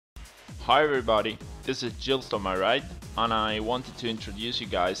Hi everybody, this is Jill on my right, and I wanted to introduce you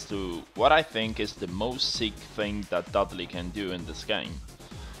guys to what I think is the most sick thing that Dudley can do in this game.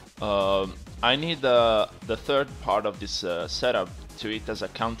 I need the third part of this setup to it as a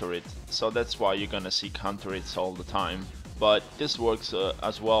counter hit, so that's why you're gonna see counter hits all the time. But this works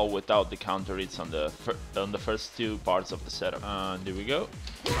as well without the counter hits on the first two parts of the setup. And here we go.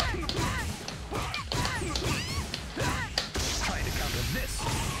 Try to counter this.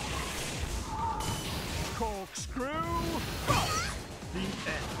 Corkscrew. The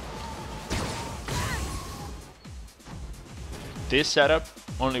end. This setup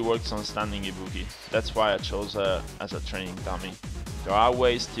only works on standing Ibuki. That's why I chose as a training dummy. There are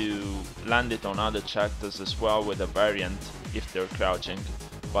ways to land it on other characters as well with a variant if they're crouching,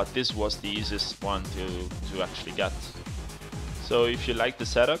 but this was the easiest one to actually get. So if you like the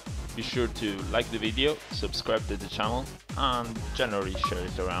setup, be sure to like the video, subscribe to the channel, and generally share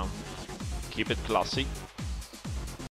it around. Keep it classy.